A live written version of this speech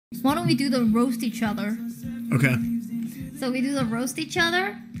Why don't we do the roast each other? Okay. So we do the roast each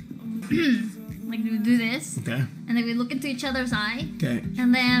other. Like we do this. Okay. And then we look into each other's eye. Okay.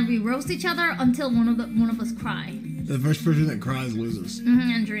 And then we roast each other until one of us cry. The first person that cries loses.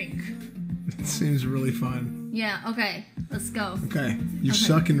 And drink. It seems really fun. Yeah, okay. Let's go. Okay. You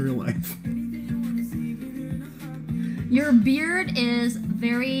suck in real life. Your beard is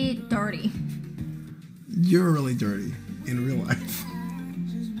very dirty. You're really dirty in real life.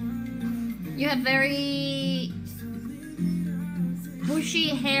 You have very bushy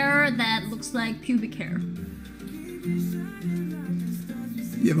hair that looks like pubic hair.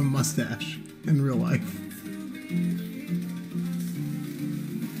 You have a mustache in real life.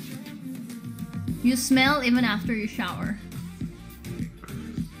 You smell even after you shower.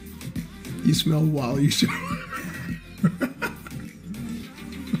 You smell while you shower.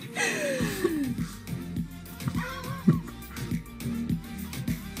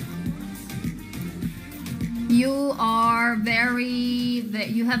 You are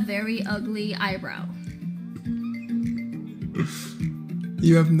you have very ugly eyebrow.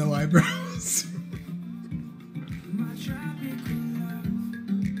 You have no eyebrows.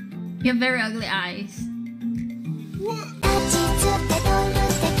 You have very ugly eyes. What?